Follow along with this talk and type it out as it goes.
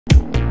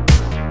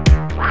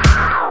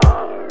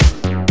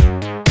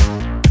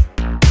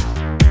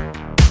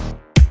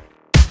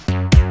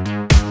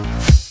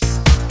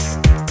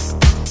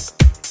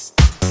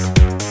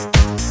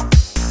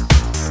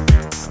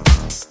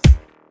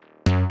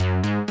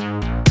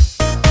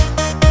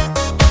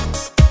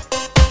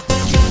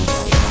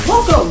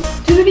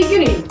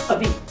of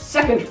the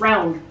second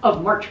round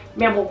of March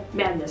Mammal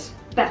Madness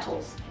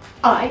battles.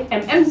 I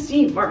am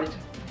MC Marmot.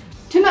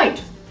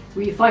 Tonight,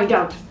 we find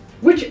out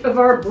which of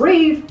our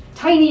brave,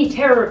 tiny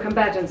terror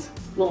combatants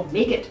will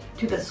make it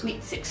to the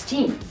Sweet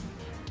 16.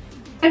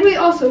 And we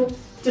also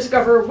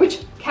discover which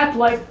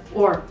cat-like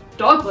or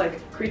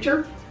dog-like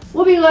creature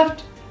will be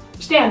left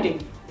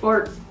standing,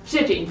 or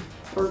sitting,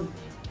 or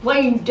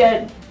playing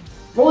dead,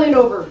 rolling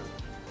over,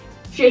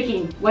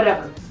 shaking,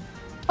 whatever.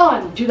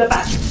 On to the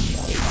battle.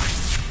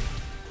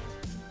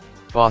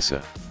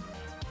 Fossa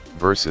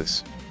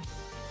versus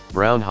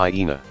brown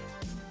hyena.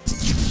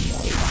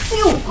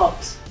 Seal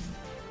pups.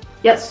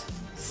 Yes,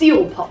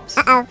 seal pups.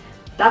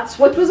 That's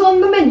what was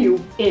on the menu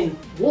in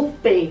Wolf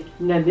Bay,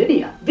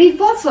 Namibia. The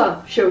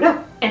fossa showed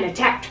up and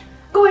attacked,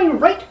 going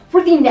right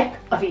for the neck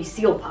of a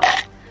seal pup.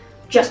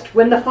 Just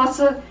when the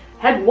fossa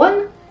had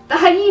won, the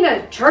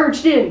hyena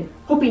charged in,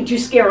 hoping to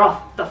scare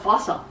off the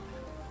fossa.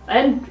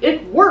 And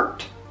it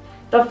worked.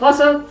 The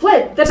fossa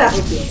fled the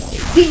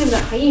battlefield, leaving the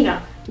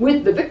hyena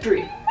with the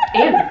victory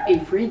and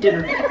a free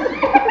dinner.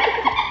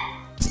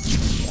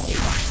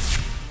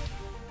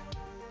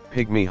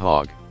 Pygmy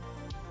hog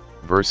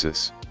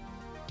versus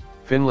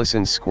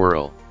finless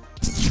squirrel.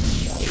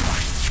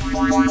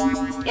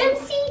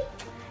 MC,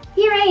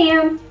 here I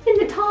am in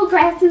the tall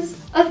grasses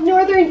of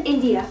northern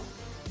India.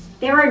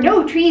 There are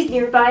no trees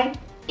nearby.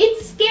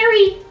 It's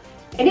scary,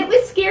 and it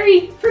was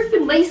scary for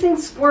finless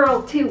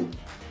squirrel too.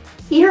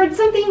 He heard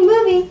something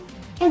moving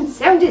and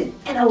sounded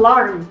an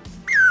alarm.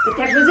 But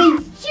that was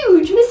a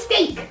huge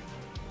mistake.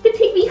 The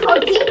pygmy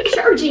hog came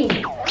charging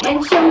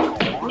and showed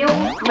no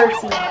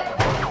mercy.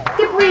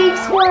 The brave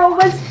squirrel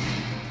was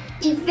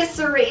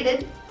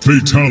eviscerated.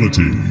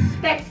 Fatality.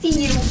 Back to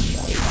you.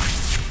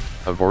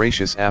 A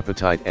voracious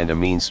appetite and a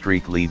mean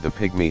streak lead the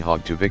pygmy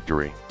hog to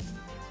victory.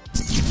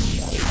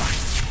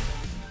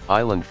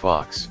 Island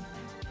fox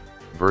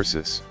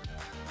versus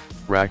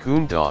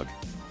raccoon dog.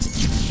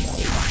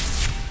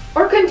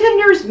 Our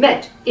contenders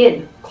met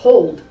in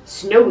cold,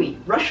 snowy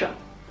Russia.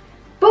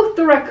 Both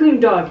the raccoon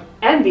dog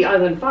and the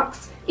island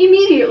fox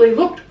immediately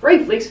looked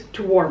bravely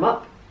to warm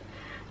up.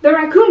 The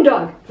raccoon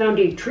dog found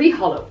a tree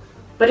hollow,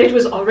 but it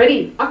was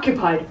already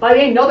occupied by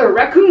another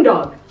raccoon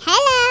dog.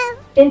 Hello.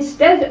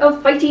 Instead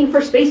of fighting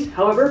for space,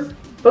 however,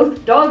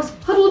 both dogs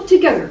huddled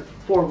together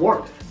for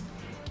warmth.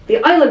 The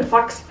island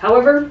fox,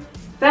 however,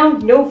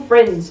 found no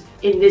friends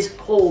in this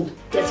cold,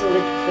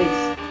 desolate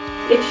place.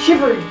 It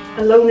shivered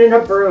alone in a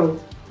burrow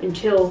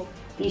until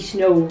the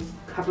snow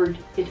covered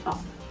it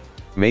up.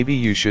 Maybe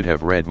you should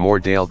have read more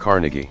Dale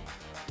Carnegie.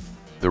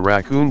 The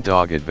raccoon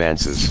dog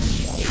advances.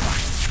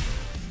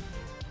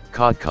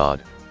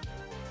 Cod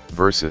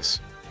versus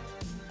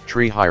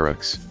tree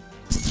hyrax.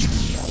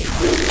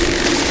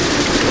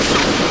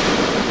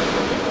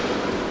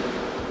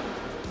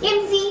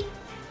 MC,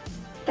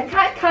 the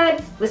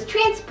cod was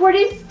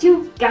transported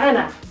to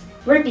Ghana,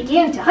 where it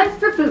began to hunt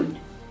for food.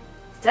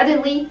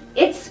 Suddenly,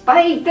 it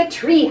spied the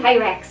tree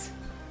hyrax.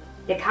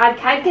 The cod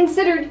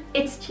considered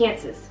its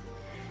chances.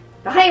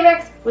 The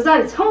hyrax was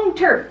on its home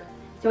turf,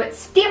 so it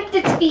stamped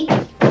its feet,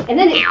 and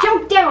then it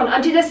jumped down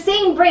onto the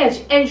same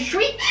branch and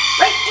shrieked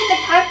right in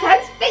the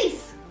cod's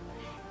face.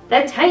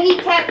 The tiny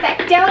cat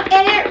backed down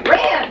and it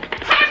ran.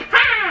 Ha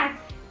ha!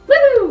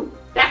 Woo!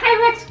 The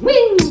hyrax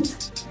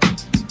wins!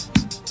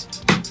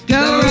 Go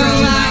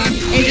Rolla,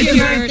 it's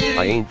your turn.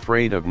 I ain't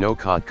afraid of no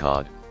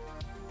cod.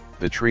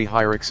 The tree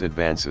hyrax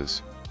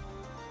advances.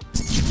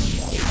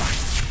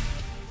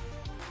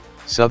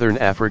 Southern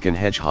African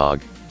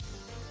hedgehog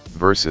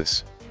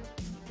versus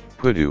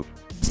pudu.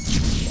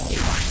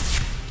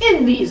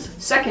 In these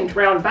second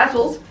round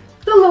battles,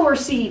 the lower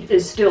seed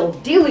is still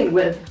dealing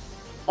with,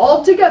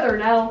 all together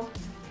now,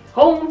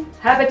 home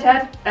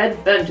habitat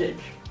advantage.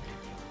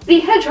 The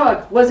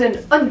hedgehog was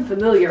in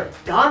unfamiliar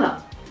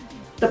Ghana.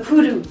 The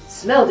pudu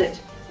smelled it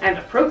and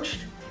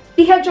approached.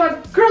 The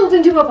hedgehog curled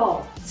into a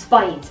ball,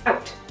 spines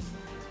out.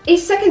 A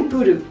second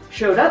pudu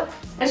showed up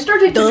and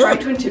started to try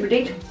to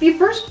intimidate the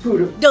first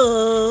pudu.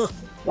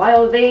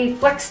 While they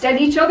flexed at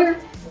each other,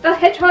 the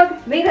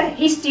hedgehog made a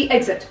hasty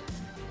exit,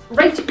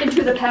 right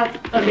into the path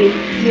of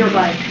a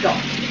nearby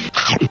dog.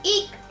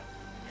 Eek!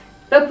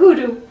 The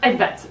pudu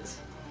advances.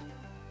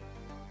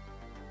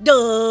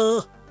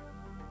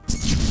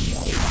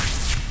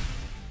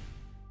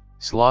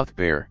 Sloth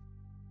bear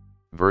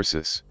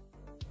versus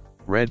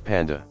red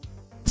panda.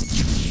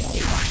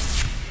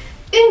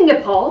 In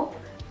Nepal,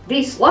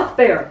 the sloth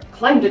bear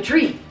climbed a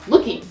tree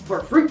looking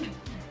for fruit,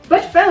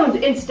 but found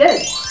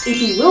instead a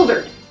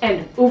bewildered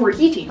and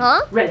overeating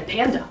red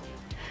panda.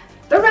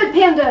 The red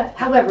panda,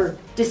 however,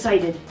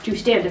 decided to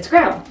stand its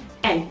ground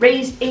and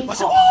raised a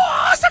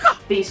paw.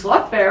 The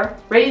sloth bear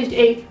raised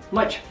a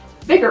much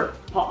bigger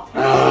paw.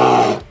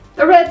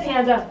 The red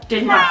panda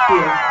did not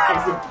feel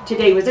as if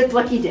today was its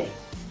lucky day,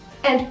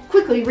 and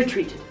quickly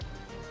retreated.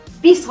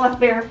 The sloth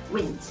bear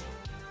wins.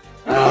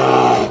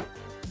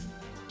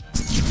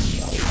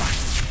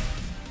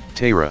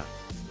 Tara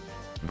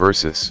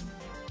versus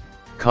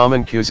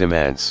common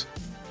Cusimans.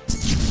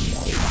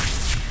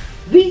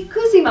 The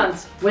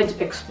Cusimans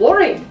went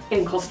exploring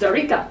in Costa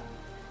Rica.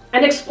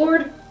 and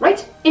explored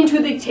right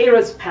into the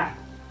Terra's path.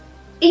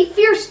 A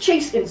fierce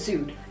chase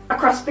ensued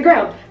across the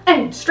ground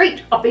and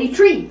straight up a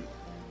tree.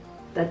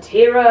 The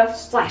Terra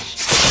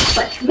slashed,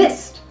 but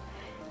missed.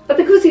 But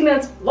the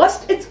Cusimans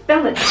lost its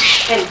balance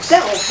and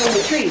fell from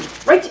the tree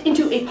right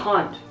into a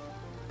pond.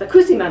 The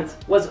Cusimans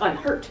was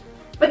unhurt,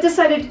 but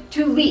decided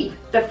to leave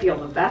the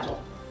field of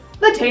battle.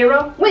 The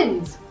Terra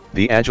wins.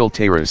 The agile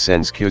Terra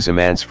sends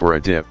Cusimans for a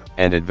dip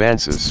and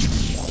advances.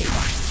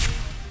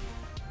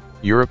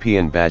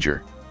 European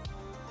badger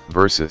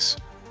versus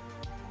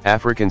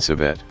African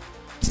civet.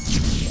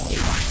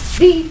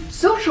 The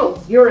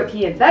social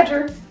European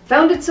badger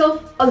found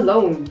itself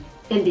alone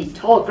in the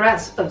tall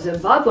grass of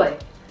Zimbabwe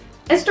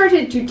and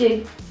started to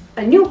dig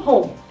a new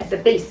home at the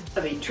base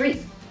of a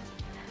tree.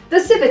 The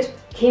civet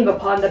came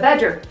upon the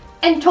badger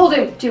and told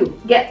him to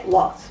get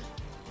lost.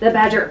 The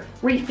badger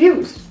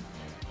refused.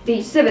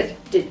 The civet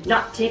did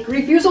not take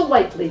refusal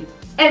lightly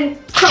and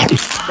chopped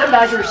the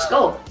badger's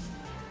skull.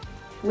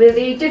 With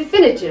a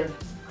definitive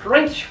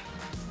crunch,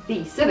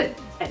 the civet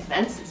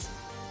advances.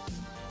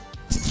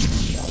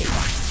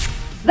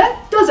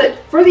 That does it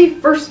for the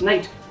first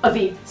night of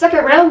the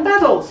second round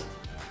battles.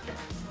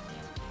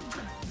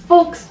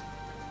 Folks,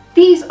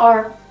 these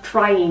are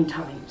trying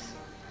times.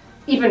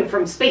 Even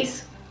from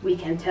space, we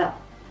can tell.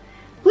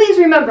 Please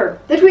remember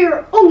that we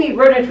are only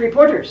rodent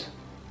reporters,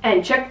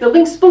 and check the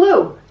links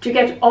below to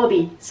get all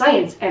the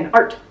science and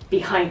art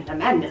behind the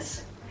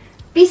madness.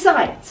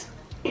 Besides,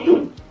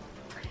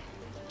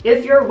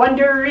 if you're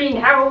wondering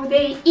how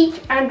they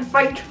eat and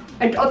fight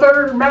and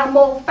other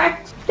mammal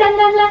facts,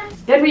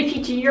 then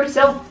repeat to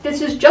yourself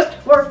this is just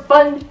for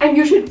fun and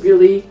you should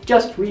really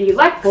just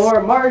relax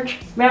for March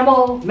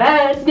Mammal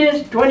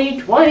Madness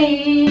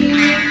 2020.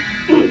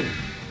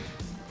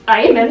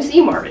 I am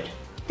MC Marvin.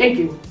 Thank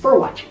you for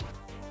watching.